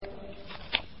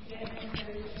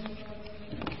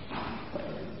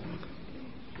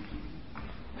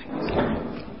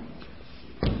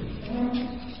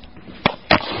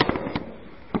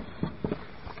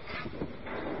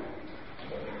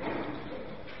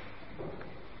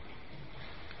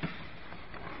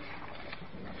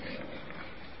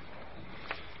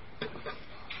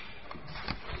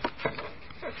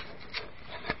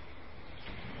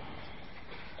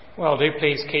Well, do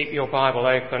please keep your Bible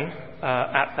open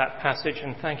at that passage,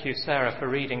 and thank you, Sarah, for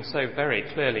reading so very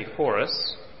clearly for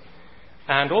us.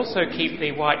 And also keep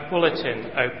the white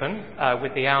bulletin open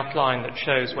with the outline that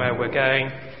shows where we're going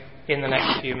in the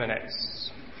next few minutes.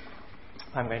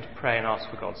 I'm going to pray and ask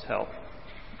for God's help.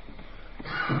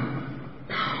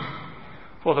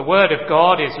 For the Word of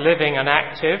God is living and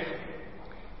active,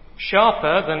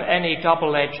 sharper than any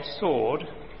double-edged sword.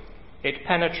 It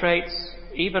penetrates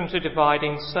even to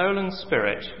dividing soul and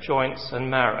spirit, joints and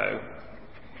marrow.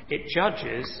 It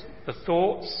judges the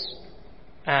thoughts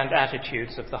and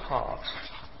attitudes of the heart.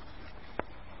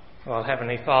 Well,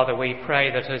 Heavenly Father, we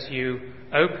pray that as you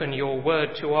open your word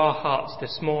to our hearts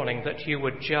this morning, that you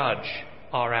would judge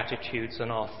our attitudes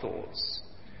and our thoughts.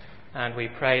 And we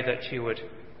pray that you would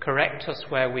correct us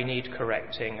where we need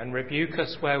correcting, and rebuke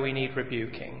us where we need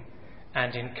rebuking,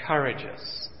 and encourage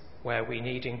us where we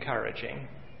need encouraging.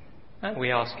 And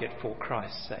we ask it for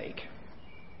Christ's sake.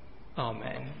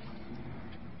 Amen.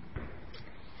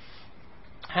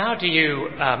 How do you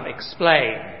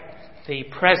explain the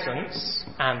presence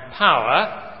and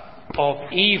power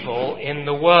of evil in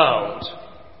the world?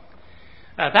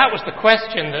 That was the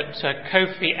question that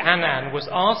Kofi Annan was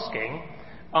asking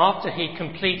after he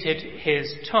completed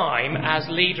his time as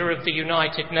leader of the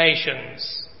United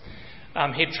Nations.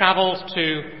 He'd travelled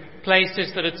to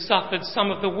places that had suffered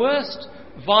some of the worst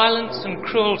violence and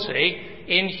cruelty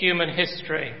in human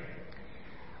history.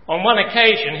 On one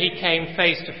occasion, he came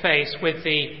face to face with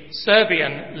the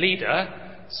Serbian leader,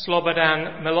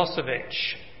 Slobodan Milosevic.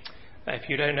 If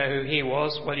you don't know who he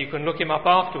was, well, you can look him up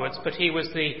afterwards, but he was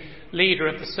the leader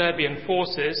of the Serbian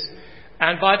forces,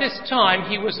 and by this time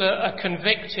he was a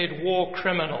convicted war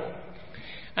criminal.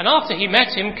 And after he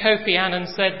met him, Kofi Annan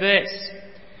said this: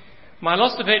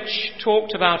 Milosevic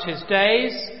talked about his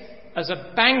days as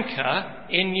a banker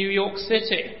in New York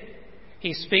City.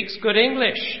 He speaks good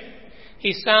English.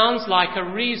 He sounds like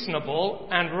a reasonable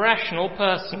and rational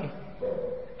person.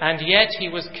 And yet he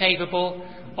was capable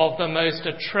of the most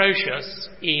atrocious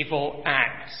evil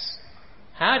acts.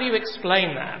 How do you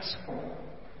explain that?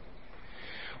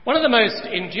 One of the most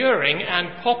enduring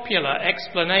and popular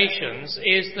explanations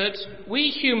is that we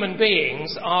human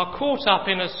beings are caught up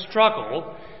in a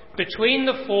struggle between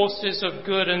the forces of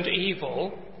good and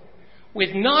evil,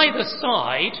 with neither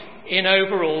side in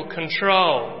overall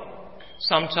control.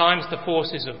 Sometimes the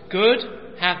forces of good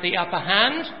have the upper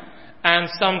hand, and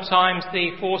sometimes the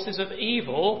forces of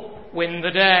evil win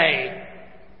the day.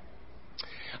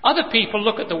 Other people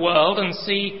look at the world and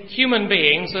see human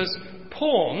beings as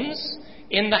pawns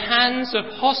in the hands of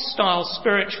hostile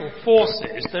spiritual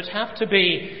forces that have to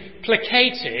be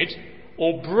placated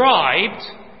or bribed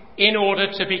in order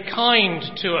to be kind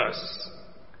to us.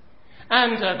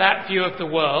 And that view of the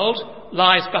world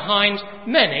lies behind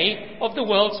many of the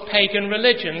world's pagan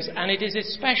religions, and it is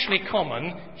especially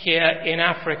common here in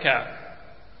Africa.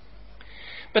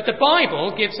 But the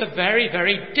Bible gives a very,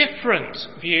 very different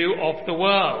view of the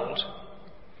world.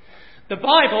 The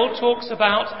Bible talks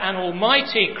about an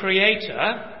almighty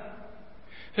creator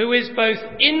who is both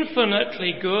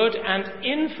infinitely good and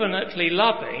infinitely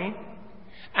loving,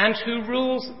 and who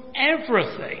rules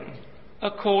everything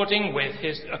according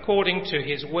to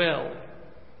his will.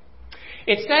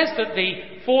 It says that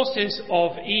the forces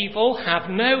of evil have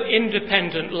no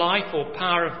independent life or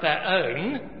power of their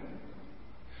own.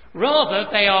 Rather,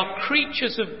 they are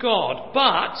creatures of God,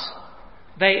 but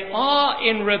they are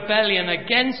in rebellion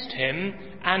against him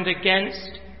and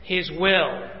against his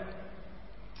will.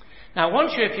 Now, I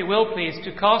want you, if you will, please,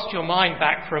 to cast your mind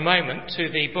back for a moment to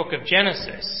the book of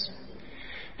Genesis.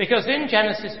 Because in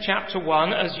Genesis chapter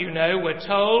 1, as you know, we're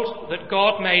told that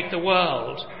God made the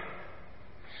world.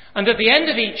 And at the end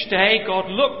of each day, God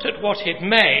looked at what he'd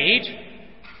made,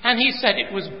 and he said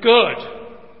it was good.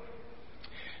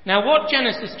 Now, what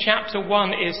Genesis chapter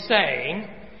 1 is saying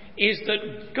is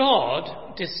that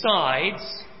God decides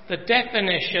the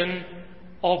definition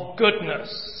of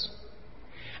goodness.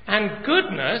 And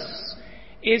goodness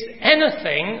is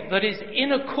anything that is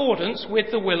in accordance with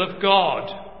the will of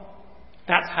God.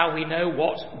 That's how we know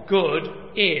what good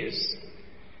is.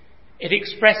 It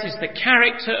expresses the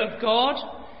character of God.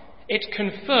 It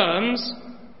confirms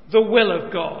the will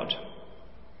of God.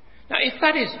 Now, if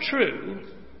that is true,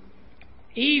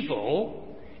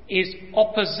 evil is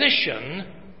opposition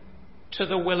to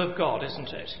the will of God, isn't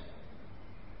it?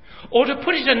 Or to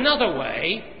put it another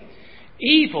way,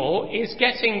 evil is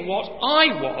getting what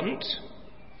I want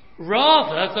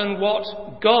rather than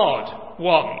what God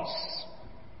wants.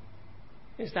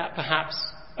 Is that perhaps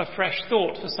a fresh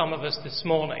thought for some of us this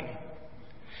morning?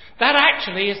 That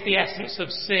actually is the essence of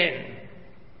sin.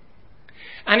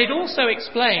 And it also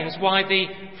explains why the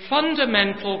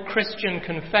fundamental Christian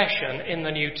confession in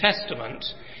the New Testament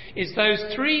is those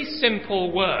three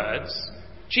simple words: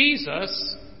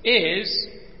 Jesus is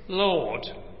Lord.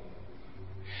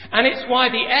 And it's why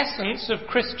the essence of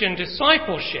Christian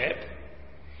discipleship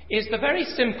is the very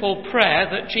simple prayer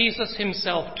that Jesus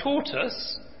himself taught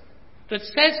us, that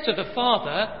says to the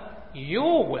Father,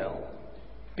 "Your will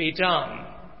be done."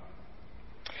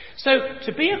 So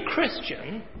to be a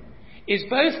Christian is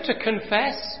both to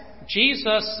confess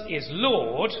Jesus is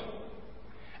Lord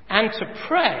and to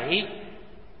pray,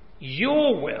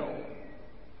 "Your will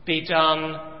be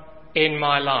done in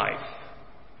my life."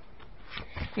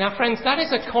 Now, friends, that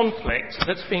is a conflict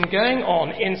that's been going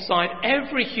on inside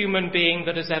every human being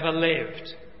that has ever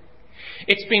lived.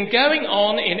 It's been going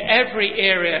on in every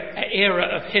era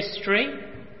of history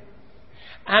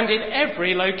and in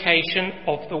every location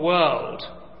of the world.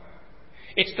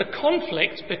 It's the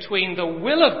conflict between the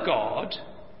will of God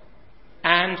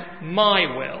and my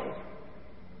will.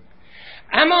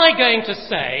 Am I going to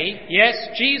say, yes,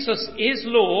 Jesus is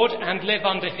Lord and live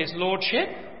under his lordship?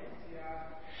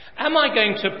 Am I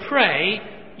going to pray,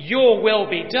 "Your will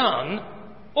be done"?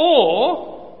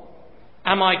 Or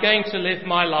am I going to live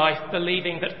my life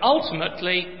believing that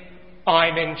ultimately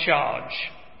I'm in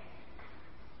charge?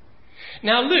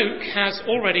 Now, Luke has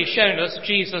already shown us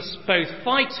Jesus both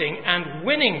fighting and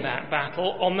winning that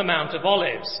battle on the Mount of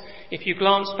Olives. If you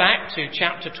glance back to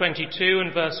chapter 22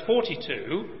 and verse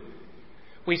 42,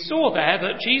 we saw there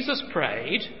that Jesus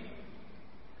prayed,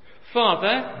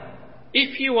 "Father,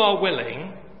 if you are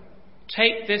willing,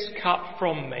 take this cup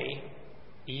from me,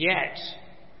 yet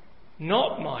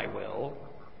not my will,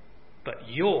 but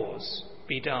yours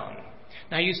be done."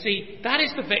 Now you see, that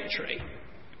is the victory.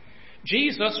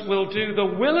 Jesus will do the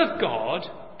will of God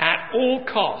at all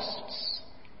costs.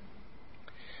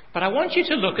 But I want you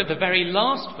to look at the very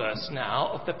last verse now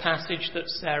of the passage that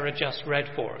Sarah just read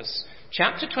for us.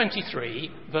 Chapter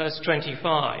 23, verse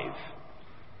 25.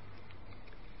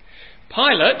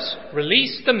 Pilate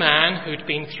released the man who'd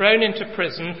been thrown into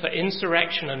prison for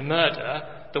insurrection and murder,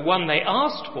 the one they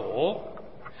asked for,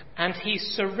 and he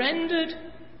surrendered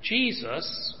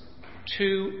Jesus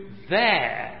to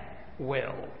their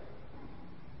will.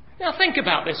 Now think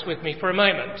about this with me for a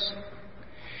moment.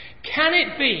 Can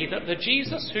it be that the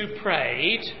Jesus who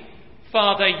prayed,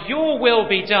 "Father, your will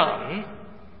be done,"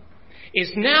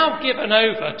 is now given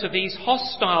over to these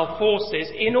hostile forces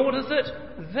in order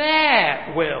that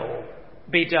their will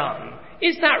be done?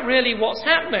 Is that really what's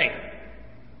happening?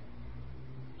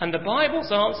 And the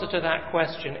Bible's answer to that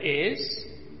question is,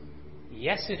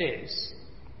 yes, it is.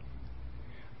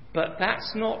 But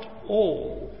that's not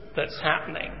all that's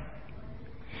happening.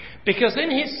 Because in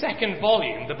his second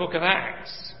volume, the book of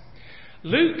Acts,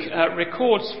 Luke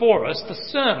records for us the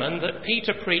sermon that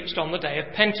Peter preached on the day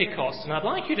of Pentecost. And I'd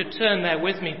like you to turn there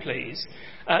with me, please,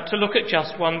 to look at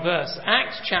just one verse.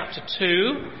 Acts chapter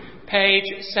 2, page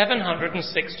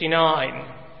 769.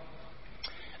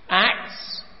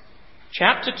 Acts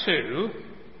chapter 2,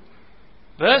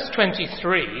 verse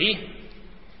 23,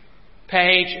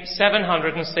 page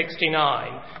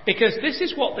 769. Because this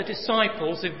is what the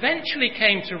disciples eventually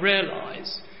came to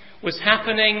realize was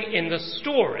happening in the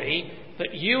story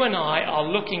that you and I are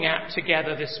looking at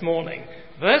together this morning.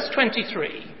 Verse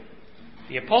 23,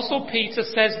 the Apostle Peter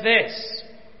says this: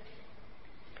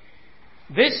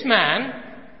 "This man,"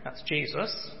 that's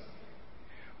Jesus,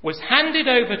 "was handed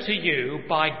over to you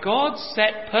by God's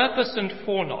set purpose and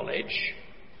foreknowledge,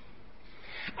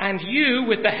 and you,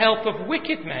 with the help of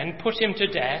wicked men, put him to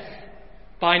death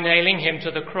by nailing him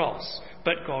to the cross.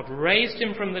 But God raised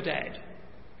him from the dead."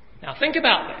 Now think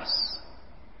about this.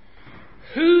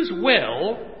 Whose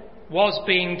will was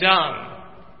being done?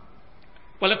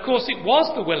 Well, of course, it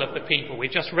was the will of the people. We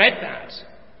just read that.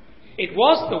 It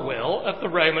was the will of the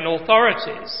Roman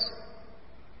authorities.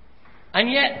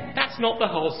 And yet, that's not the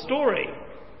whole story.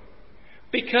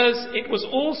 Because it was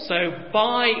also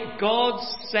by God's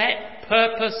set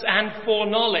purpose and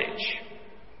foreknowledge.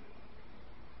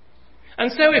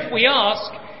 And so if we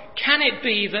ask, can it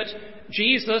be that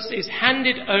Jesus is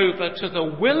handed over to the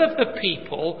will of the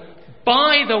people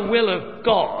by the will of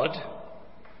God?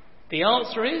 The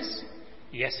answer is,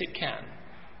 yes, it can.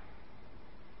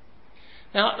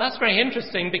 Now, that's very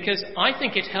interesting because I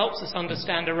think it helps us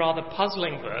understand a rather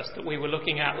puzzling verse that we were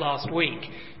looking at last week.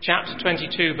 Chapter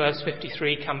 22, verse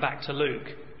 53, come back to Luke.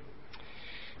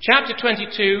 Chapter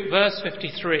 22, verse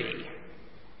 53,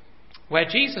 where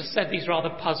Jesus said these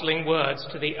rather puzzling words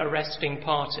to the arresting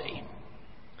party.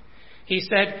 He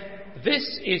said,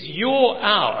 "This is your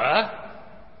hour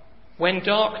when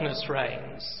darkness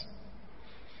reigns."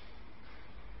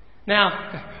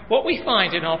 Now, what we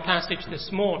find in our passage this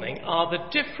morning are the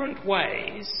different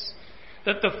ways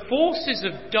that the forces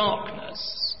of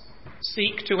darkness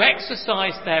seek to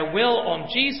exercise their will on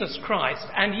Jesus Christ,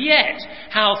 and yet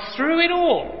how through it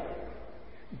all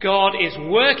God is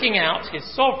working out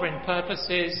his sovereign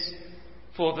purposes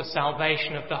for the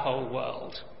salvation of the whole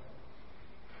world.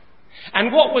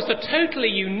 And what was a totally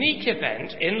unique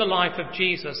event in the life of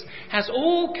Jesus has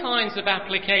all kinds of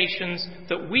applications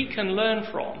that we can learn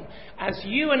from as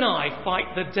you and I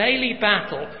fight the daily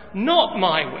battle, not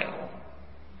my will,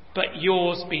 but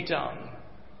yours be done.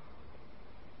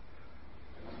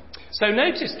 So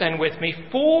notice then with me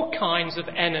 4 kinds of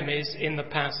enemies in the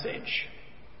passage.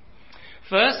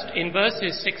 First, in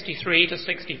verses 63 to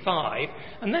 65,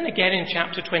 and then again in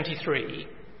chapter 23,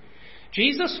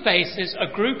 Jesus faces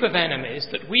a group of enemies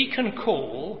that we can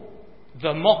call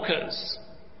the mockers.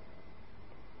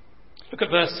 Look at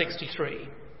verse 63.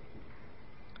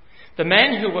 The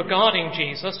men who were guarding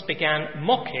Jesus began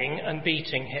mocking and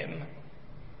beating him.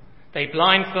 They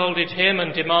blindfolded him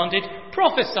and demanded,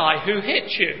 "Prophesy, who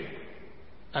hit you?"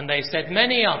 And they said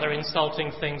many other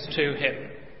insulting things to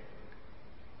him.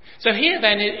 So here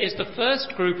then is the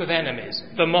first group of enemies,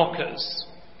 the mockers,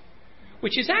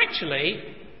 which is actually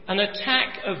an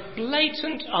attack of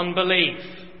blatant unbelief.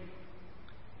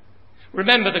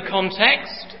 Remember the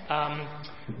context,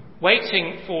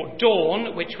 waiting for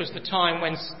dawn, which was the time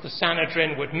when the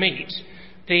Sanhedrin would meet.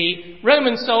 The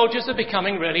Roman soldiers are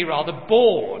becoming really rather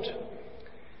bored.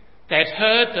 They'd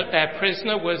heard that their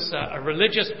prisoner was a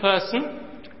religious person.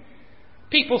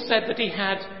 People said that he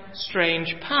had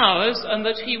strange powers and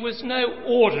that he was no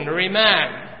ordinary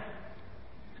man.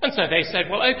 And so they said,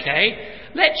 well, okay,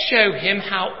 let's show him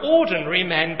how ordinary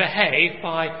men behave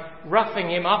by roughing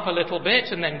him up a little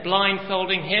bit and then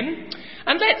blindfolding him.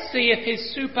 And let's see if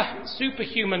his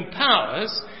superhuman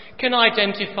powers can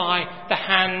identify the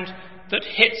hand that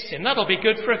hits him. That'll be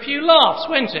good for a few laughs,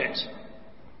 won't it?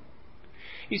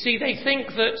 You see, they think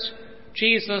that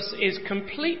Jesus is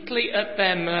completely at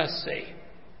their mercy,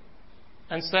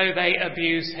 and so they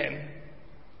abuse him.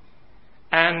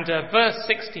 And verse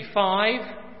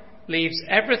 65 leaves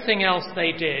everything else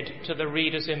they did to the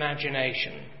reader's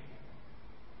imagination.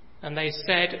 And they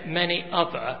said many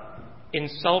other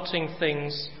insulting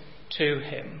things to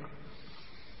him.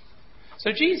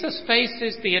 So Jesus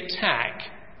faces the attack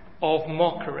of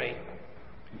mockery.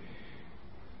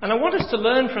 And I want us to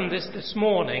learn from this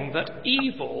morning that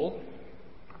evil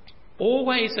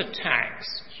always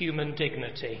attacks human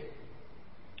dignity.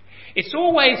 It's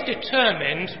always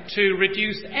determined to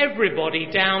reduce everybody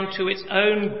down to its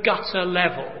own gutter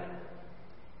level.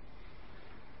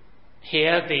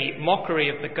 Here, the mockery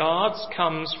of the guards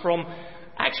comes from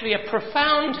actually a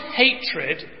profound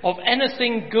hatred of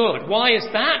anything good. Why is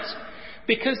that?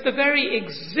 Because the very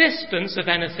existence of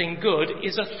anything good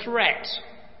is a threat.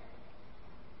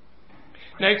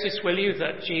 Notice, will you,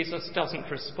 that Jesus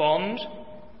doesn't respond.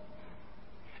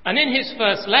 And in his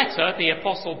first letter, the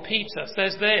Apostle Peter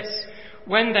says this: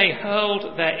 when they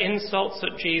hurled their insults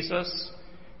at Jesus,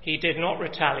 he did not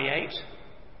retaliate.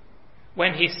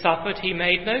 When he suffered, he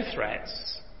made no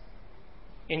threats.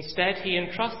 Instead, he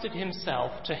entrusted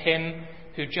himself to him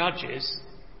who judges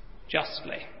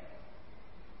justly.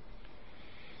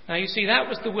 Now, you see, that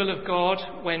was the will of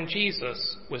God when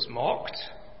Jesus was mocked.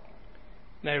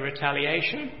 No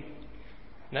retaliation,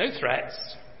 no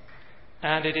threats.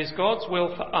 And it is God's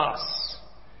will for us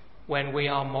when we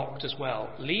are mocked as well.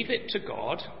 Leave it to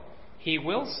God. He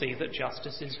will see that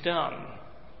justice is done.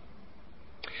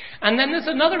 And then there's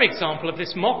another example of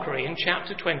this mockery in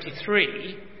chapter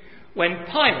 23, when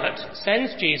Pilate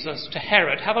sends Jesus to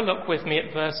Herod. Have a look with me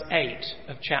at verse 8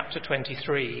 of chapter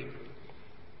 23.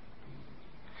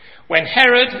 When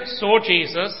Herod saw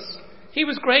Jesus, he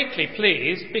was greatly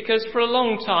pleased, because for a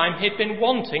long time he'd been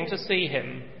wanting to see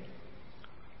him.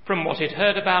 From what he'd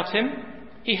heard about him,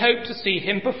 he hoped to see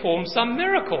him perform some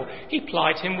miracle. He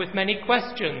plied him with many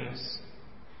questions,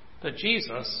 but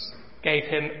Jesus gave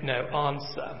him no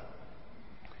answer.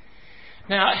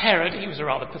 Now, Herod, he was a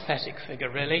rather pathetic figure,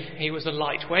 really. He was a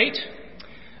lightweight.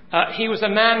 He was a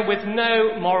man with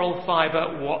no moral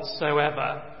fibre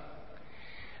whatsoever.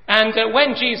 And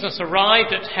when Jesus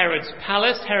arrived at Herod's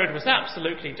palace, Herod was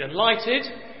absolutely delighted,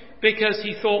 because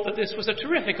he thought that this was a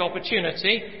terrific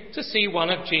opportunity to see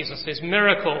one of Jesus'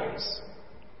 miracles.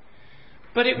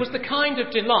 But it was the kind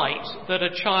of delight that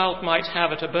a child might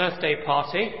have at a birthday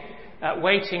party,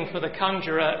 waiting for the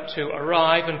conjurer to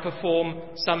arrive and perform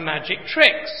some magic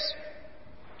tricks.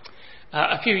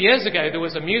 A few years ago, there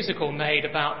was a musical made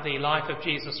about the life of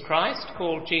Jesus Christ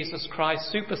called Jesus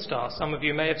Christ Superstar. Some of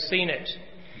you may have seen it.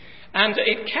 And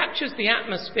it captures the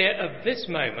atmosphere of this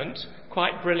moment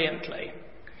quite brilliantly,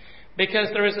 because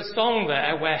there is a song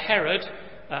there where Herod,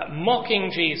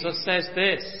 mocking Jesus, says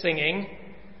this, singing,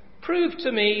 "Prove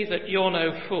to me that you're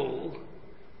no fool.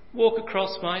 Walk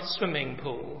across my swimming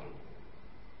pool."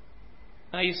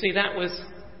 Now you see, that was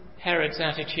Herod's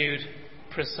attitude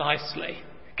precisely.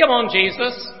 "Come on,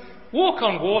 Jesus, walk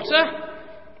on water.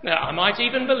 I might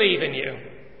even believe in you."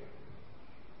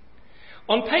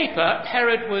 On paper,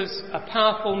 Herod was a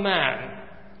powerful man,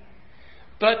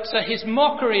 but his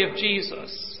mockery of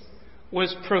Jesus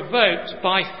was provoked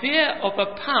by fear of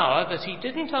a power that he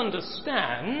didn't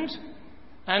understand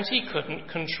and he couldn't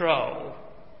control.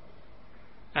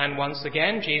 And once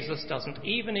again, Jesus doesn't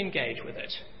even engage with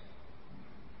it.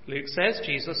 Luke says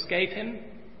Jesus gave him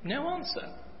no answer.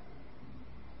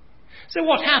 So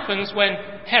what happens when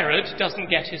Herod doesn't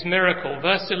get his miracle?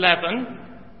 Verse 11,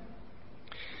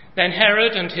 "Then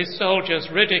Herod and his soldiers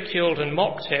ridiculed and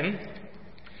mocked him.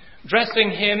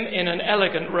 Dressing him in an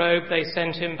elegant robe, they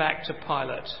sent him back to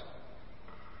Pilate."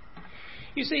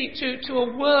 You see, to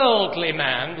a worldly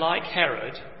man like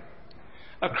Herod,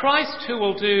 a Christ who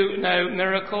will do no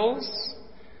miracles,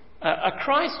 a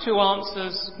Christ who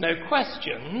answers no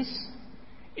questions,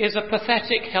 is a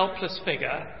pathetic, helpless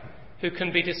figure who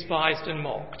can be despised and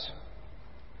mocked.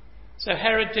 So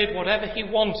Herod did whatever he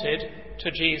wanted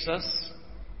to Jesus,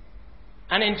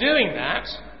 and in doing that,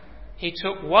 he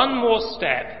took one more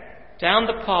step down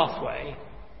the pathway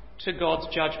to God's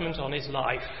judgment on his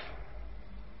life.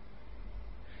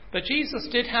 But Jesus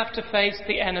did have to face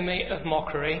the enemy of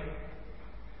mockery,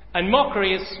 and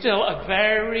mockery is still a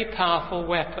very powerful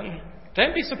weapon.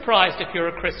 Don't be surprised if you're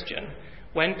a Christian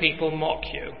when people mock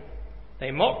you.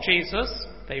 They mocked Jesus,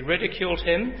 they ridiculed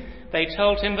him, they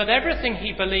told him that everything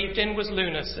he believed in was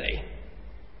lunacy.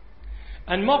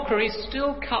 And mockery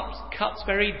still cuts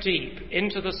very deep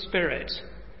into the spirit,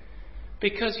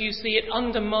 because you see, it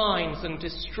undermines and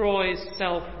destroys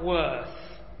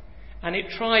self-worth, and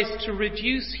it tries to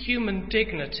reduce human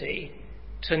dignity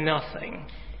to nothing.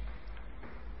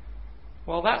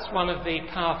 Well, that's one of the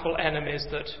powerful enemies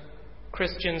that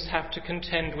Christians have to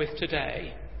contend with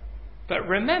today. But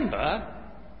remember,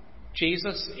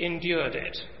 Jesus endured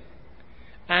it.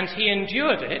 And he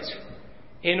endured it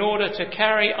in order to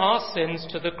carry our sins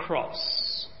to the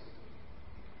cross.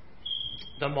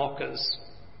 The mockers.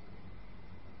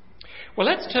 Well,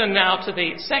 let's turn now to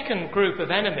the second group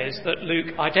of enemies that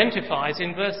Luke identifies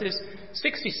in verses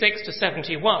 66 to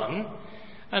 71,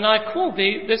 and I call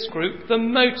this group the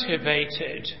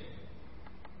motivated.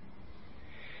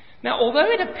 Now, although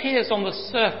it appears on the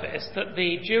surface that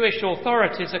the Jewish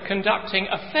authorities are conducting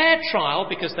a fair trial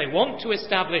because they want to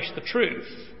establish the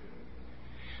truth,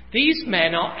 these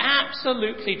men are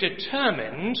absolutely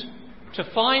determined to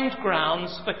find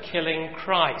grounds for killing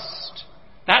Christ.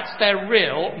 That's their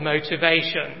real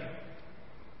motivation.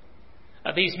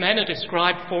 These men are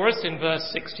described for us in verse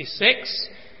 66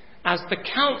 as the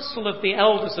council of the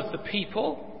elders of the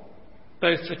people,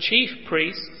 both the chief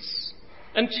priests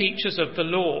and teachers of the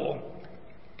law.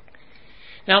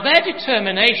 Now, their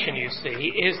determination, you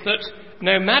see, is that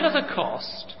no matter the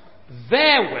cost,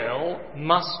 their will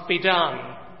must be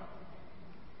done.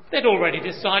 They'd already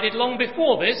decided long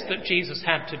before this that Jesus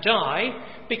had to die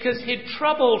because he'd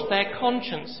troubled their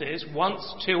consciences once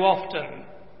too often.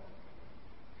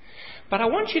 But I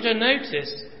want you to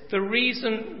notice the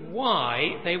reason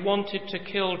why they wanted to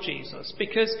kill Jesus,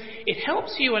 because it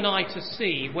helps you and I to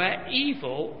see where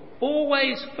evil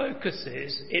always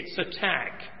focuses its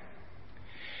attack.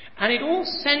 And it all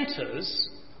centres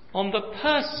on the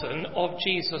person of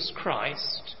Jesus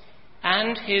Christ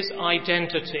and his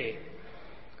identity.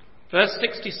 Verse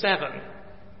 67.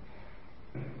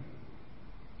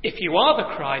 If you are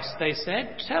the Christ, they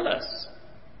said, tell us.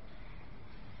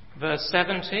 Verse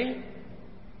 70.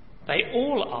 They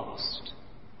all asked,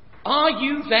 are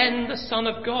you then the Son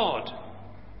of God?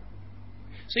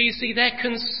 So you see, their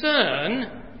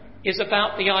concern is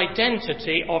about the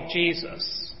identity of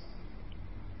Jesus.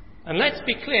 And let's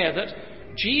be clear that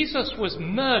Jesus was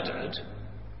murdered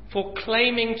for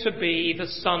claiming to be the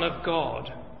Son of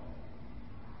God.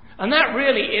 And that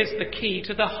really is the key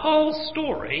to the whole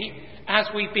story as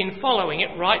we've been following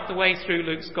it right the way through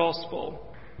Luke's Gospel.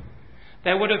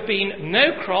 There would have been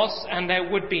no cross and there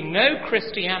would be no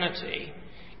Christianity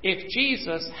if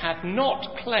Jesus had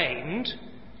not claimed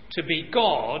to be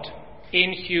God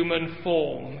in human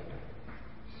form.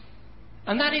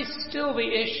 And that is still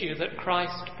the issue that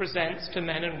Christ presents to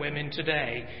men and women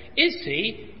today. Is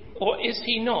he or is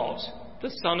he not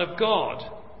the Son of God?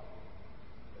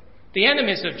 The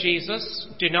enemies of Jesus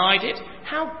denied it.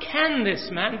 How can this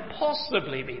man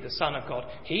possibly be the Son of God?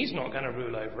 He's not going to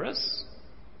rule over us.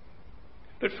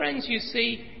 But friends, you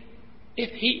see,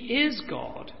 if he is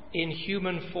God in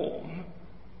human form,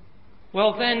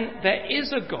 well then there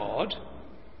is a God,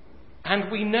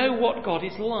 and we know what God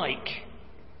is like.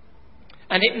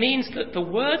 And it means that the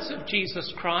words of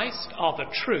Jesus Christ are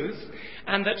the truth,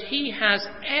 and that he has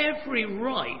every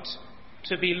right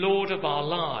to be Lord of our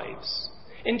lives.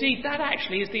 Indeed, that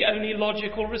actually is the only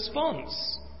logical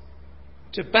response.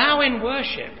 To bow in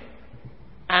worship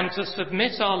and to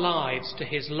submit our lives to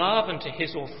his love and to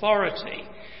his authority,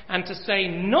 and to say,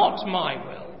 not my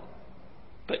will,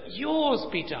 but yours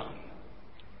be done.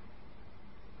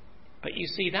 But you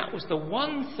see, that was the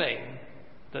one thing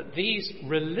that these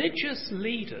religious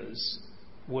leaders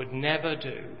would never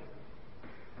do.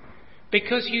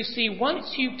 Because you see,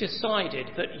 once you've decided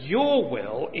that your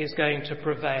will is going to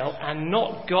prevail and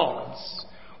not God's,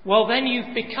 well then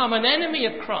you've become an enemy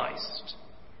of Christ,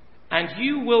 and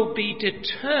you will be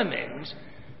determined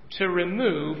to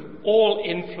remove all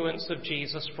influence of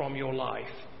Jesus from your life.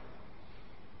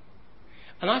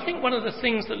 And I think one of the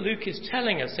things that Luke is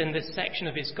telling us in this section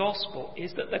of his gospel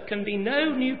is that there can be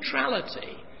no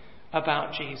neutrality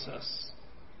about Jesus.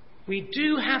 We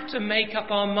do have to make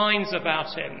up our minds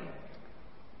about him.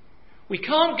 We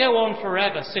can't go on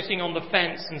forever sitting on the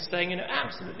fence and saying,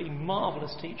 absolutely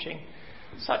marvellous teaching,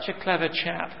 such a clever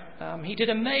chap. He did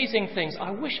amazing things. I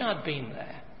wish I'd been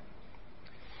there.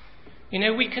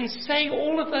 We can say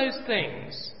all of those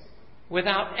things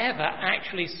without ever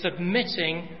actually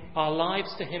submitting our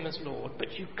lives to him as Lord.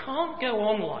 But you can't go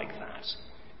on like that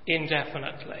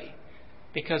indefinitely,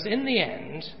 because in the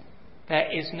end, there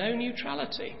is no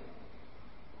neutrality.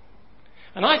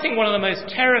 And I think one of the most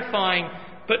terrifying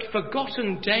but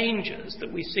forgotten dangers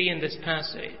that we see in this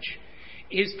passage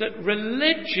is that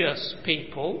religious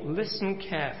people, listen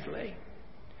carefully,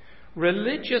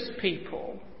 religious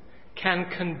people can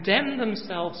condemn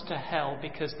themselves to hell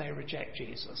because they reject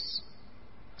Jesus.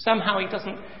 Somehow he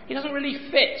doesn't really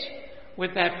fit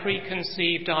with their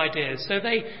preconceived ideas, so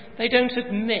they don't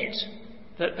admit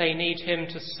that they need him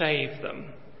to save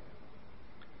them.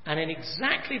 And in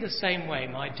exactly the same way,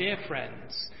 my dear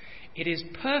friends, it is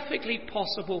perfectly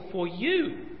possible for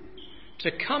you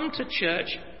to come to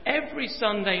church every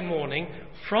Sunday morning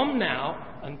from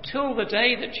now until the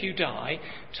day that you die,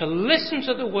 to listen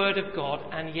to the Word of God,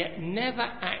 and yet never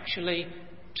actually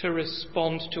to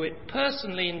respond to it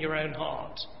personally in your own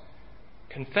heart.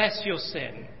 Confess your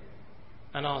sin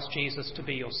and ask Jesus to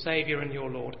be your Saviour and your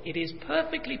Lord. It is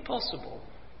perfectly possible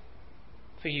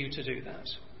for you to do that.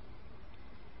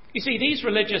 You see, these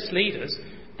religious leaders,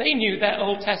 they knew their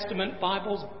Old Testament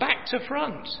Bibles back to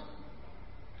front.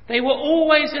 They were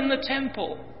always in the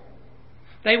temple.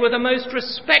 They were the most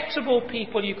respectable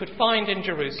people you could find in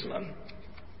Jerusalem.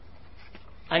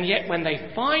 And yet when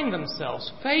they find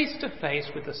themselves face to face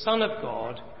with the Son of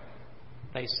God,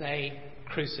 they say,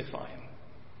 crucify him.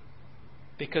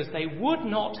 Because they would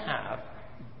not have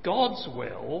God's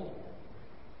will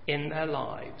in their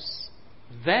lives.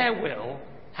 Their will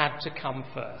had to come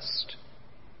first.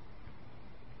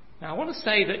 Now I want to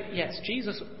say that, yes,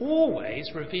 Jesus always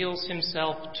reveals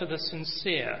himself to the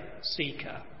sincere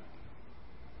seeker.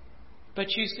 But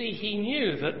you see, he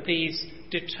knew that these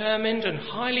determined and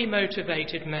highly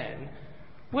motivated men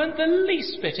weren't the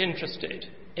least bit interested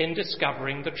in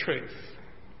discovering the truth.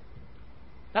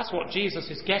 That's what Jesus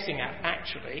is getting at,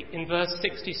 actually, in verse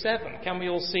 67. Can we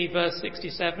all see verse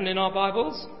 67 in our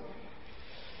Bibles?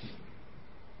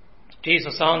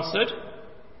 Jesus answered,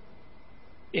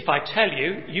 "If I tell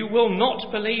you, you will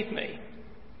not believe me.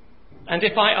 And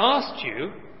if I asked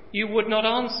you, you would not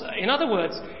answer." In other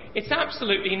words, it's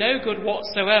absolutely no good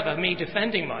whatsoever me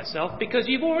defending myself, because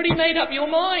you've already made up your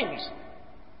mind.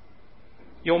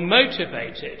 You're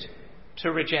motivated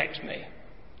to reject me.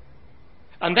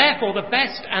 And therefore the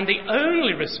best and the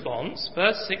only response,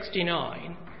 verse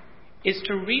 69, is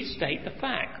to restate the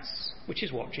facts, which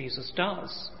is what Jesus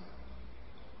does.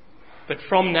 "But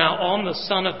from now on the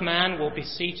Son of Man will be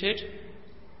seated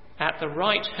at the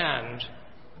right hand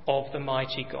of the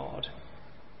mighty God."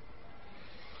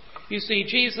 You see,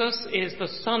 Jesus is the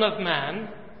Son of Man,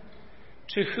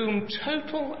 to whom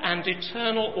total and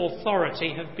eternal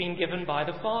authority have been given by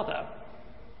the Father.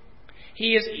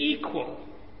 He is equal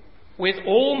with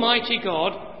Almighty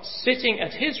God, sitting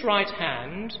at his right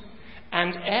hand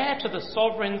and heir to the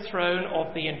sovereign throne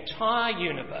of the entire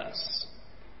universe.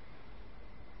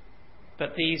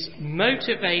 But these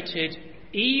motivated,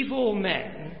 evil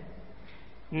men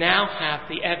now have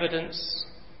the evidence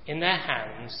in their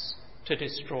hands to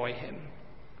destroy him.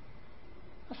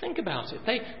 Now think about it.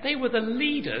 They were the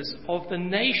leaders of the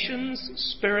nation's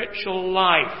spiritual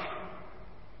life.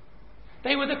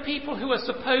 They were the people who were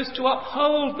supposed to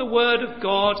uphold the word of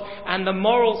God and the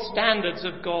moral standards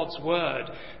of God's word.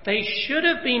 They should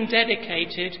have been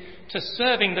dedicated to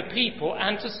serving the people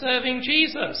and to serving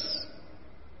Jesus.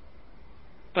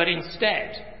 But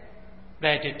instead,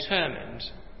 they're determined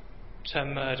to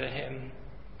murder him.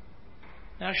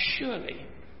 Now surely,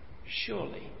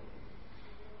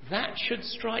 that should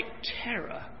strike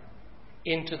terror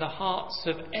into the hearts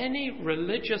of any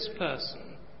religious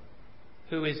person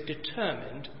who is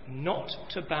determined not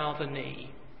to bow the knee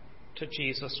to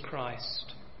Jesus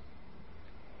Christ.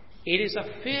 It is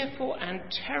a fearful and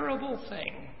terrible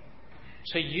thing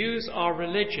to use our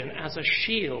religion as a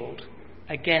shield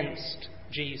against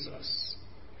Jesus,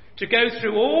 to go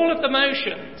through all of the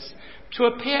motions, to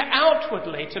appear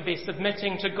outwardly to be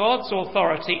submitting to God's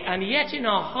authority, and yet in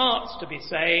our hearts to be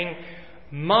saying,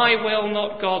 my will,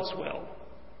 not God's will.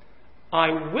 I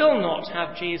will not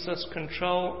have Jesus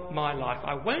control my life.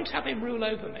 I won't have him rule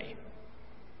over me.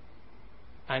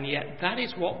 And yet that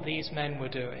is what these men were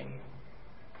doing.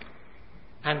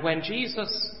 And when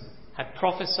Jesus had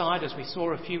prophesied, as we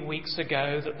saw a few weeks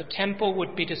ago, that the temple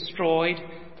would be destroyed,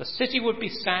 the city would be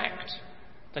sacked,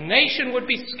 the nation would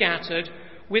be scattered,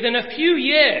 within a few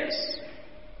years,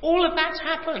 all of that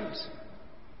happened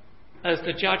as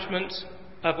the judgment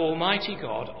of Almighty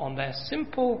God on their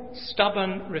simple,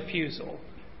 stubborn refusal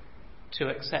to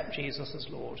accept Jesus as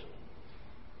Lord.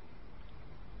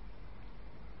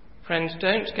 Friends,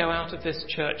 don't go out of this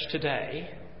church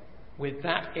today with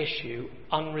that issue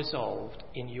unresolved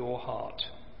in your heart.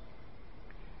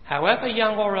 However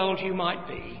young or old you might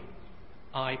be,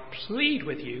 I plead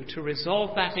with you to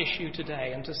resolve that issue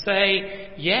today and to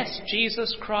say, yes,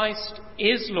 Jesus Christ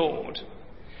is Lord,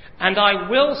 and I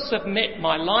will submit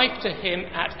my life to him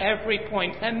at every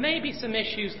point. There may be some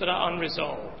issues that are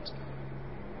unresolved,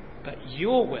 but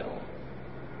your will,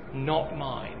 not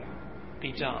mine,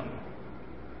 be done.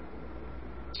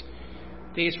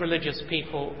 These religious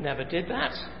people never did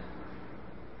that,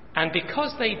 and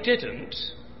because they didn't,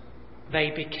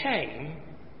 they became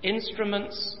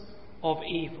instruments of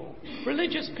evil.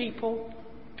 Religious people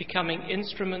becoming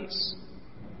instruments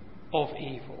of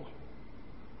evil.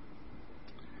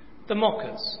 The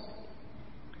mockers,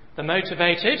 the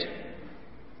motivated.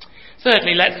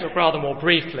 Thirdly, let's look rather more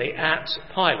briefly at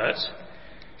Pilate,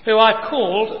 who I've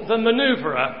called the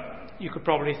manoeuvrer. You could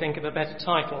probably think of a better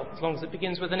title, as long as it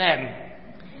begins with an M.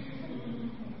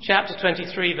 Chapter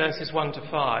 23, verses 1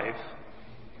 to 5.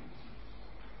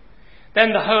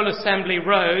 Then the whole assembly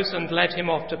rose and led him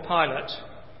off to Pilate.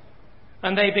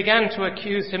 And they began to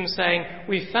accuse him, saying,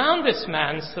 "We found this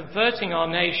man subverting our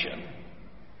nation.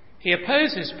 He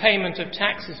opposes payment of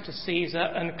taxes to Caesar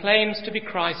and claims to be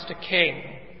Christ a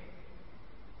king."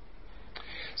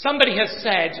 Somebody has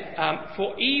said,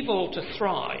 for evil to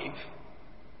thrive,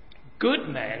 good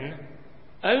men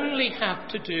only have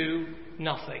to do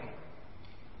nothing.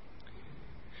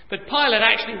 But Pilate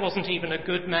actually wasn't even a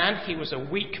good man. He was a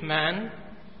weak man.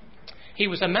 He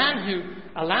was a man who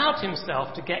allowed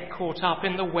himself to get caught up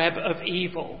in the web of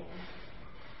evil.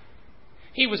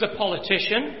 He was a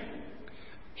politician.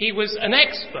 He was an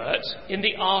expert in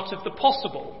the art of the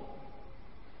possible.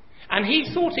 And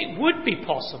he thought it would be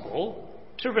possible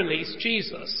to release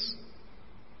Jesus.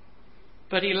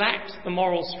 But he lacked the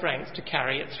moral strength to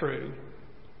carry it through.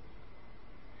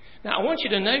 Now, I want you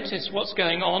to notice what's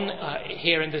going on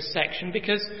here in this section,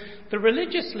 because the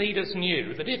religious leaders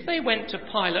knew that if they went to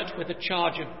Pilate with a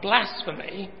charge of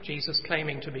blasphemy, Jesus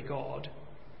claiming to be God,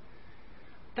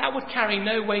 that would carry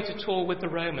no weight at all with the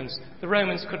Romans. The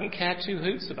Romans couldn't care two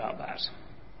hoots about that.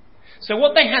 So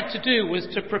what they had to do was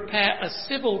to prepare a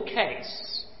civil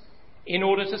case in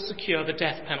order to secure the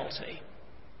death penalty,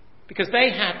 because they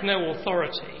had no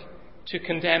authority to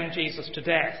condemn Jesus to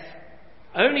death.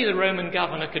 Only the Roman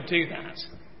governor could do that.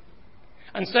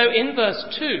 And so in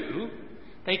verse 2,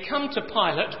 they come to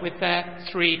Pilate with their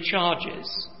three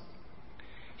charges.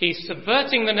 He's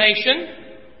subverting the nation,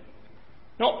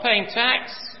 not paying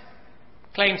tax,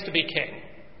 claims to be king.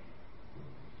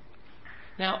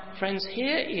 Now, friends,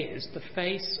 here is the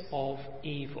face of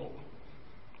evil.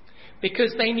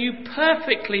 Because they knew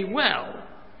perfectly well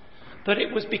that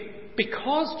it was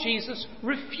because Jesus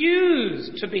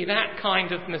refused to be that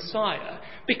kind of Messiah,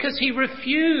 because he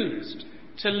refused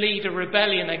to lead a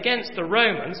rebellion against the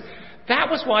Romans, that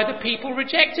was why the people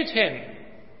rejected him.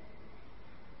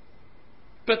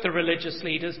 But the religious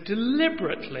leaders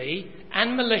deliberately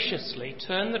and maliciously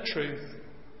turned the truth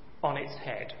on its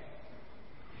head.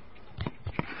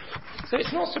 So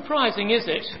it's not surprising, is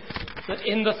it, that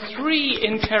in the 3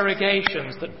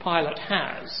 interrogations that Pilate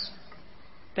has,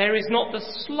 there is not the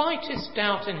slightest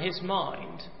doubt in his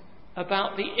mind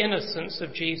about the innocence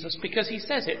of Jesus, because he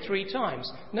says it 3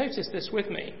 times. Notice this with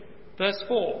me. Verse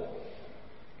 4.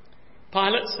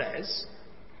 Pilate says,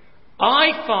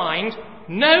 "I find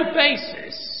no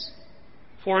basis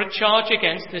for a charge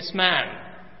against this man."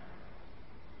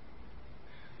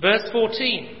 Verse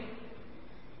 14.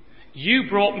 "You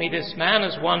brought me this man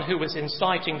as one who was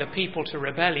inciting the people to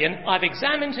rebellion. I've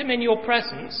examined him in your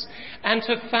presence and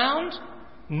have found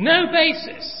no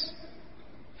basis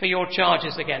for your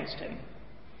charges against him."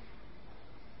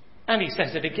 And he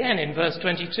says it again in verse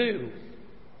 22.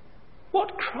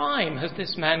 "What crime has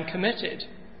this man committed?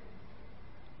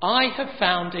 I have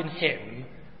found in him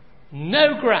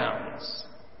no grounds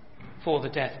for the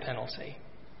death penalty."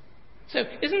 So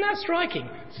isn't that striking?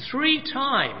 3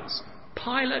 times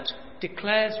Pilate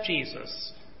declares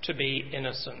Jesus to be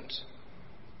innocent.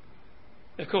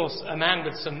 Of course, a man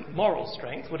with some moral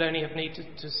strength would only have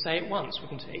needed to say it once,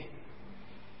 wouldn't he?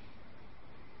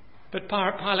 But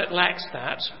Pilate lacks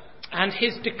that, and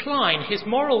his decline, his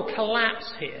moral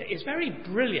collapse here, is very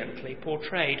brilliantly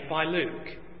portrayed by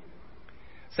Luke.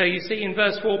 So you see in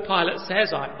verse 4, Pilate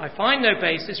says, I find no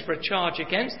basis for a charge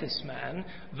against this man.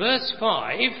 Verse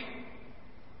 5,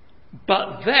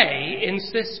 "But they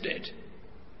insisted."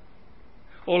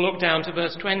 Or look down to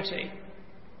verse 20.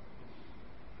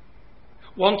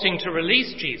 Wanting to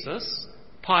release Jesus,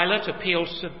 Pilate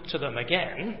appeals to them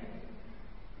again.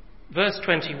 Verse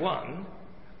 21,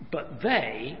 "But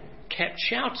they kept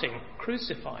shouting,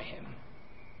 'Crucify him.'"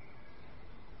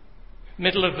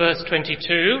 Middle of verse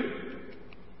 22,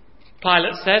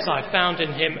 Pilate says, "I found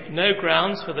in him no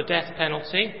grounds for the death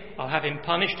penalty. I'll have him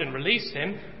punished and release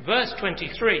him." Verse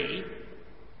 23,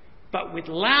 "But with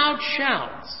loud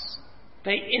shouts,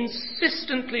 they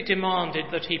insistently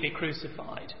demanded that he be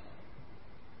crucified.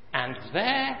 And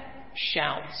their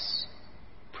shouts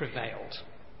prevailed."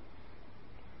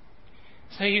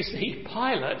 So you see,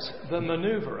 Pilate, the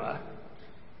manoeuvrer,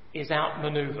 is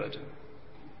outmanoeuvred.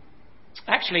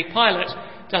 Actually, Pilate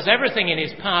does everything in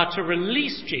his power to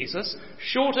release Jesus,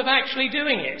 short of actually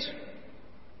doing it.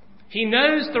 He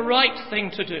knows the right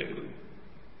thing to do,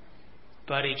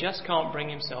 but he just can't bring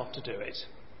himself to do it.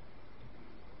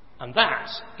 And that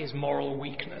is moral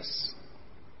weakness.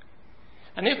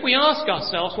 And if we ask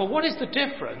ourselves, well, what is the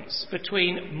difference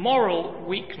between moral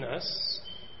weakness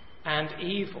and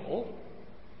evil?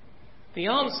 The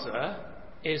answer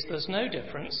is there's no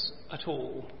difference at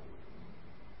all.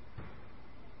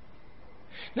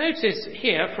 Notice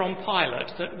here from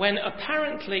Pilate that when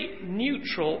apparently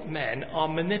neutral men are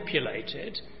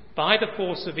manipulated by the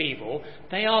force of evil,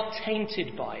 they are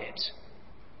tainted by it.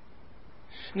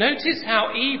 Notice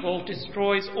how evil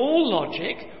destroys all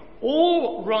logic,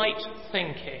 all right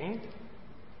thinking,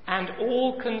 and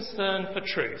all concern for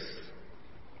truth.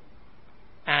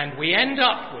 And we end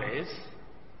up with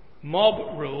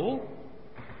mob rule,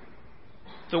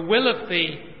 the will of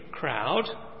the crowd,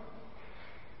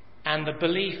 and the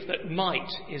belief that might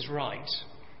is right.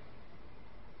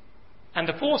 And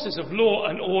the forces of law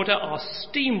and order are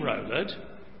steamrollered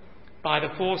by the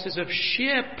forces of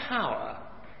sheer power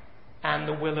and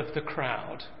the will of the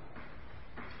crowd.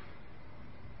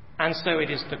 And so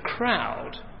it is the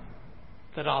crowd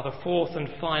that are the 4th and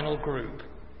final group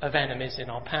of enemies in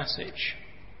our passage.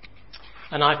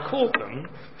 And I've called them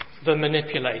the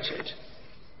manipulated.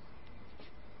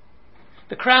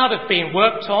 The crowd have been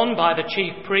worked on by the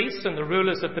chief priests and the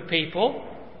rulers of the people.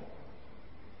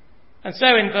 And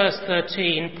so in verse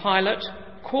 13, Pilate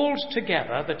called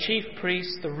together the chief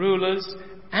priests, the rulers,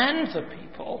 and the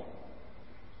people,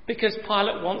 because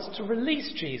Pilate wants to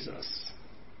release Jesus.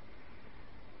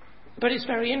 But it's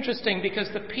very interesting because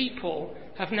the people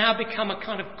have now become a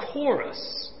kind of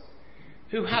chorus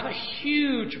who have a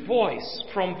huge voice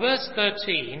from verse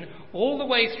 13 all the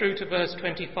way through to verse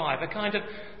 25, a kind of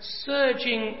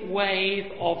surging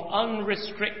wave of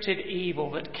unrestricted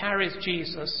evil that carries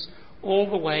Jesus all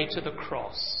the way to the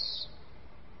cross.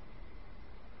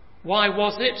 Why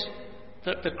was it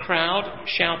that the crowd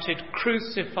shouted,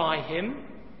 "Crucify him"?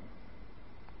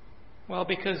 Well,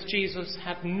 because Jesus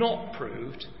had not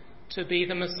proved to be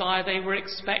the Messiah they were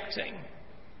expecting.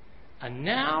 And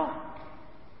now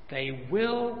they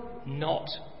will not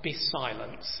be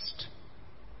silenced.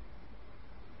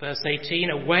 Verse 18,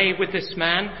 "Away with this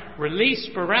man, release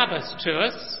Barabbas to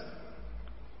us."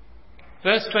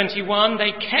 Verse 21,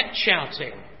 they kept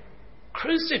shouting,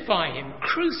 "Crucify him,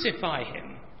 crucify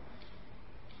him."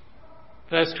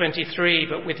 Verse 23,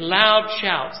 but with loud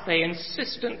shouts they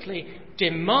insistently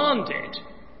demanded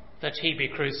that he be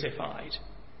crucified.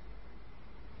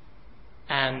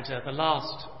 And the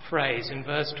last phrase in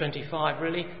verse 25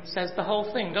 really says the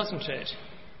whole thing, doesn't it?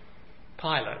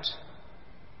 Pilate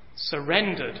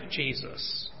surrendered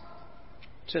Jesus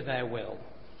to their will.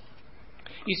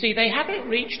 You see, they hadn't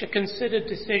reached a considered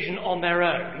decision on their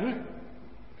own.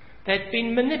 They'd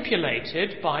been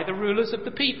manipulated by the rulers of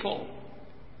the people.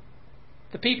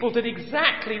 The people did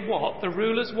exactly what the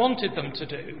rulers wanted them to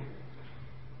do.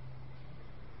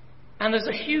 And there's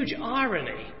a huge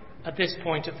irony at this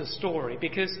point of the story,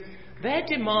 because they're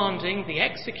demanding the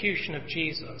execution of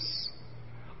Jesus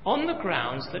on the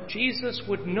grounds that Jesus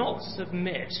would not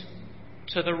submit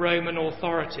to the Roman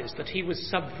authorities, that he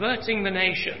was subverting the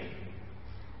nation.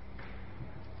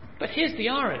 But here's the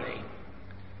irony.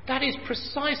 That is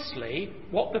precisely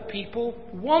what the people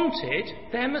wanted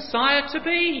their Messiah to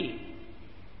be.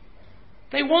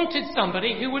 They wanted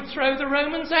somebody who would throw the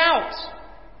Romans out.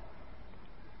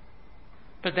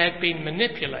 But they'd been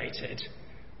manipulated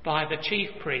by the chief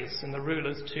priests and the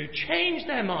rulers to change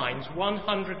their minds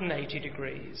 180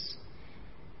 degrees.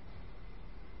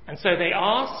 And so they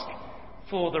ask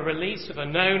for the release of a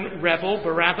known rebel,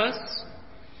 Barabbas,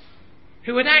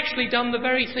 who had actually done the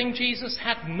very thing Jesus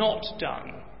had not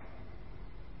done,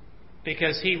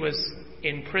 because he was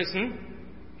in prison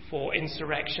for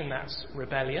insurrection, that's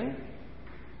rebellion,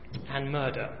 and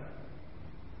murder.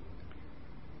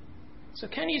 So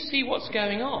can you see what's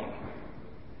going on?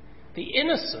 The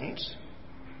innocent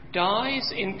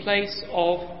dies in place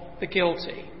of the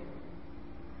guilty.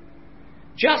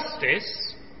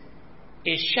 Justice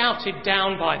is shouted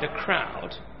down by the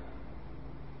crowd,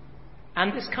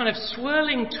 and this kind of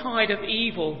swirling tide of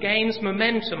evil gains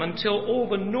momentum until all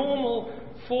the normal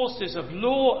forces of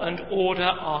law and order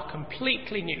are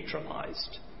completely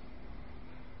neutralized.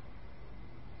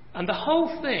 And the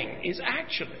whole thing is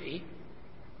actually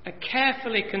a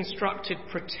carefully constructed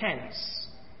pretense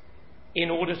in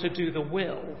order to do the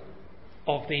will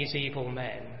of these evil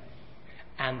men.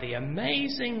 And the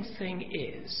amazing thing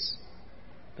is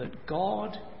that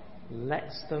God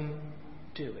lets them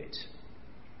do it.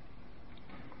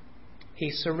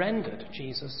 He surrendered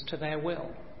Jesus to their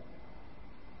will.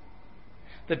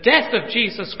 The death of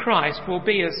Jesus Christ will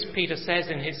be, as Peter says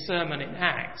in his sermon in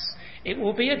Acts, it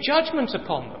will be a judgment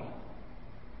upon them.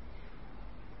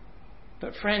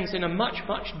 But friends, in a much,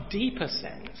 much deeper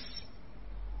sense,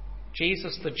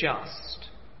 Jesus the just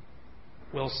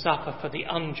will suffer for the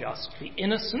unjust, the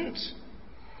innocent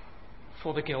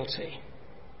for the guilty.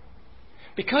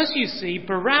 Because you see,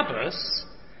 Barabbas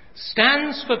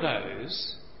stands for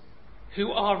those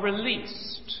who are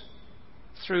released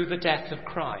through the death of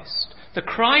Christ. The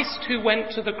Christ who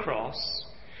went to the cross,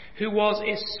 who was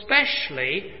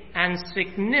especially and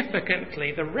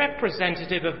significantly the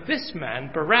representative of this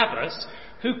man, Barabbas,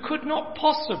 who could not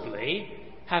possibly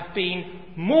have been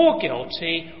more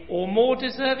guilty or more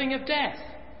deserving of death.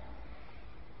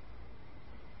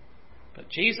 But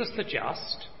Jesus the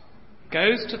just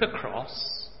goes to the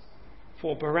cross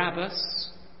for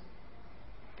Barabbas,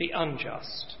 the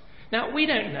unjust. Now, we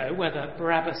don't know whether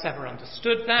Barabbas ever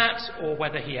understood that, or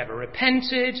whether he ever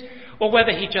repented, or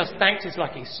whether he just thanked his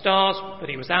lucky stars that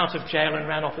he was out of jail and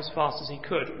ran off as fast as he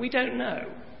could. We don't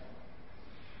know.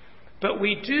 But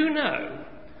we do know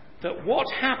that what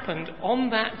happened on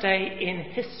that day in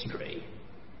history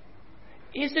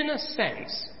is, in a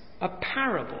sense, a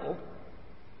parable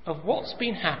of what's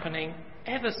been happening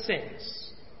ever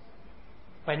since,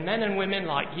 when men and women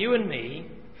like you and me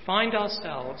find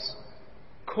ourselves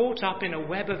caught up in a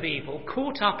web of evil,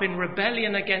 caught up in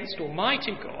rebellion against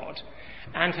Almighty God,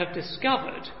 and have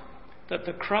discovered that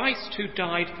the Christ who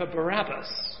died for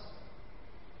Barabbas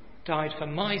died for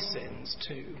my sins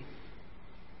too.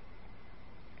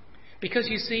 Because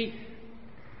you see,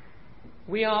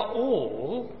 we are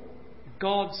all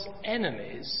God's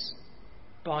enemies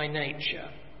by nature.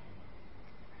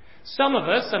 Some of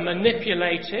us are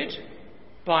manipulated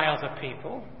by other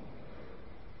people.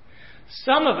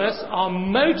 Some of us are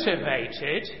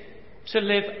motivated to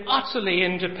live utterly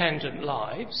independent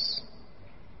lives.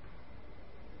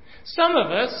 Some of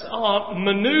us are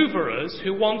manoeuvrers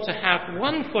who want to have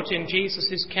one foot in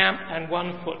Jesus' camp and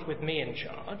one foot with me in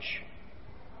charge.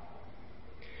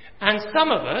 And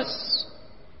some of us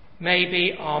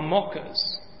maybe are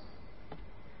mockers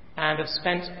and have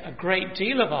spent a great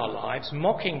deal of our lives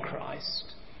mocking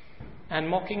Christ and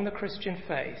mocking the Christian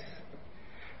faith.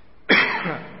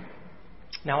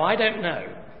 Now, I don't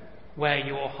know where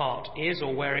your heart is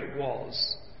or where it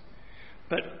was,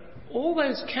 but all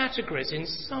those categories in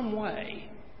some way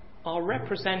are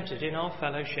represented in our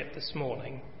fellowship this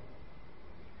morning.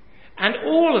 And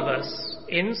all of us,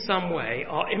 in some way,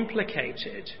 are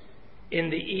implicated in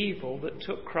the evil that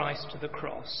took Christ to the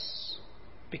cross.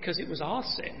 because it was our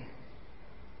sin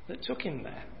that took him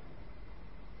there.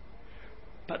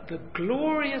 But the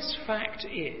glorious fact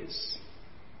is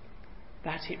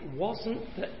that it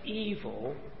wasn't the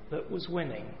evil that was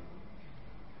winning.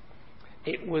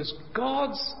 It was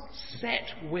God's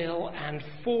set will and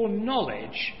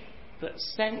foreknowledge that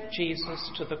sent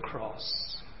Jesus to the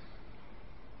cross.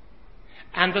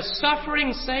 And the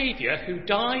suffering Saviour who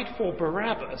died for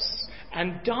Barabbas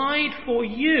and died for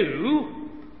you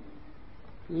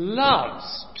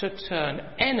loves to turn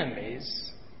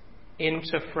enemies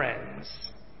into friends.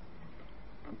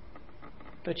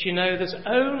 But you know, there's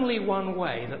only one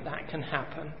way that can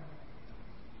happen.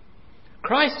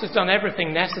 Christ has done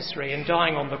everything necessary in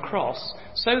dying on the cross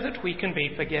so that we can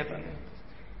be forgiven.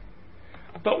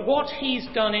 But what he's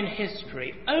done in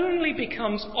history only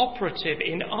becomes operative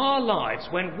in our lives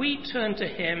when we turn to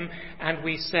him and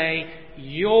we say,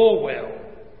 your will,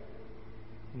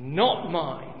 not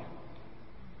mine,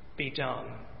 be done.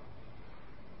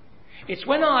 It's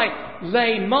when I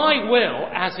lay my will,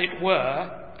 as it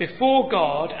were, before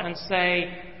God and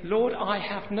say, Lord, I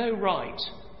have no right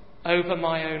over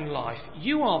my own life.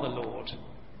 You are the Lord.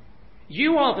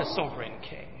 You are the sovereign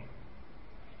King.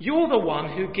 You're the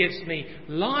one who gives me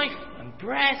life and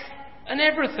breath and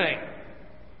everything.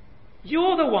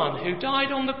 You're the one who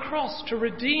died on the cross to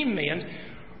redeem me and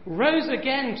rose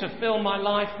again to fill my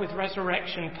life with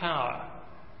resurrection power.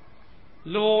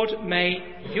 Lord, may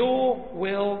your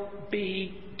will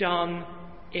be done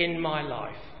in my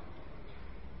life.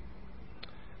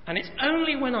 And it's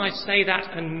only when I say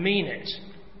that and mean it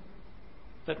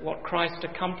that what Christ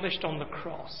accomplished on the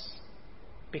cross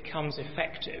becomes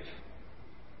effective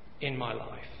in my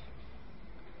life.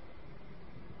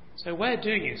 So where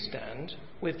do you stand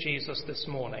with Jesus this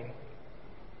morning?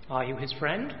 Are you his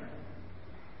friend?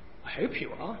 I hope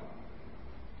you are.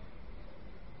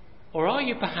 Or are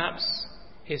you perhaps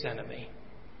his enemy?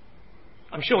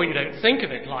 I'm sure you don't think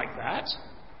of it like that,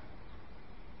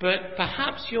 but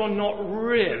perhaps you're not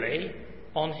really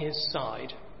on his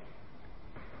side.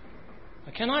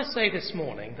 Can I say this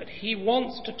morning that he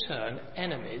wants to turn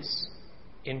enemies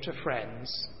into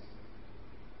friends?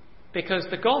 Because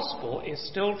the gospel is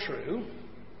still true,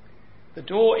 the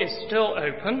door is still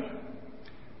open,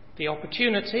 the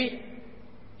opportunity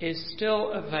is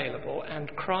still available,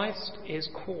 and Christ is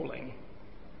calling.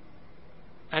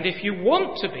 And if you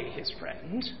want to be his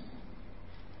friend,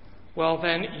 well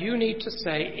then you need to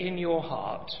say in your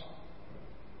heart,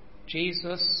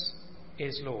 Jesus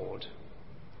is Lord.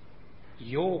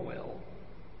 Your will,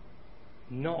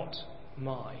 not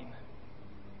mine,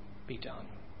 be done.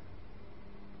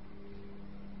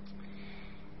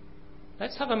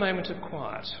 Let's have a moment of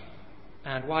quiet,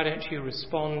 and why don't you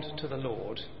respond to the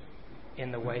Lord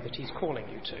in the way that he's calling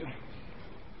you to?